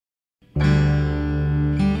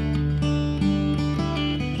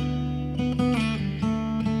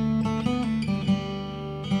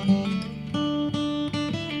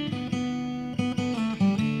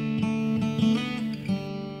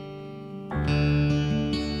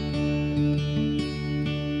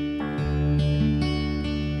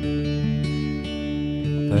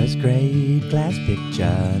first grade class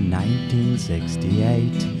picture,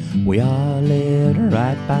 1968. We all lived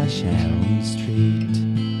right by Sharon Street.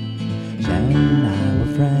 Sharon and I were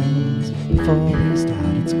friends before we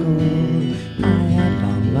started school. I had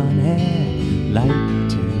long blonde hair,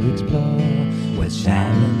 liked to explore, with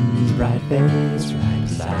Sharon's bright face right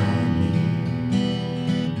beside me.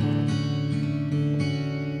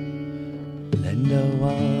 Linda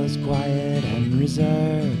was quiet and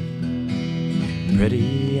reserved,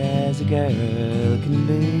 pretty as a girl can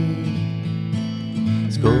be.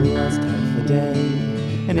 School was tough a day,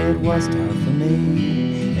 and it was tough for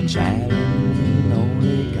me, and Sharon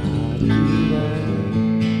only got cuter.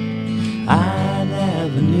 I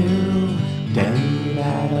never knew Dave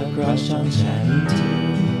had a crush on Sharon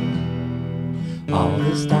too. All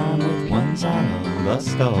this time with one side of the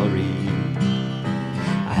story,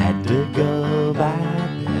 I had to go back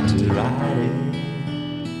there to write it.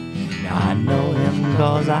 Now I know him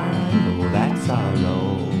 'cause I know that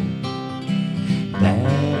sorrow,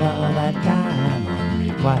 that all that time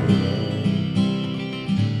unrequited.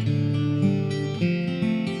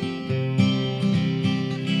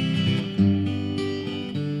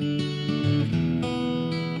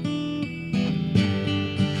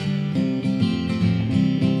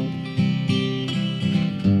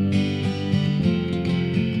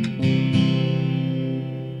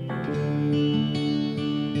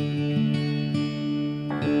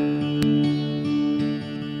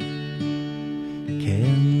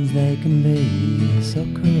 They can be so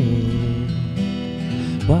cruel.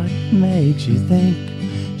 What makes you think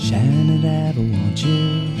Sharon would ever want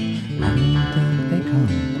you? I don't think they come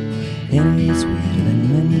any sweeter than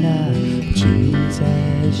Linda, but she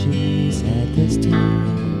said this too.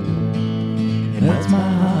 It hurts my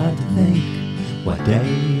heart to think what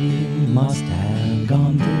Dave must have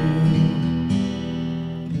gone through.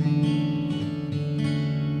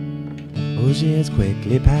 Those years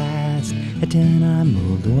quickly passed, and then I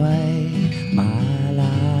moved away. My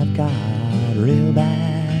life got real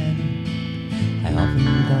bad. I often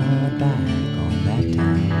thought back on that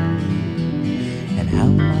time, and how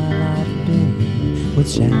my life been with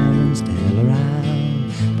Sharon still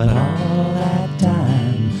around. But all that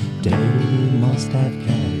time, Dave must have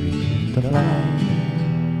carried the flame.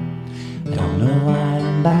 Don't know why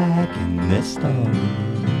I'm back in this story.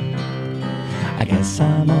 I guess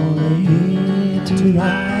I'm only here to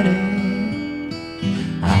write it.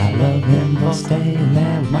 I love him for staying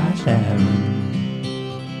there with my Sharon,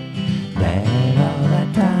 that all that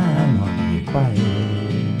time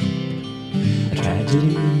unrequited. A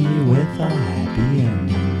tragedy with a happy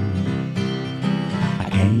ending. I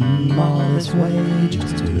came all this way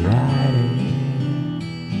just to write it.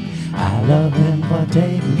 I love him for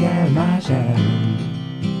taking care of my Sharon,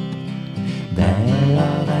 that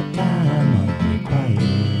all that time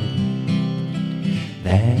unrequited.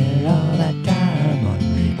 That all that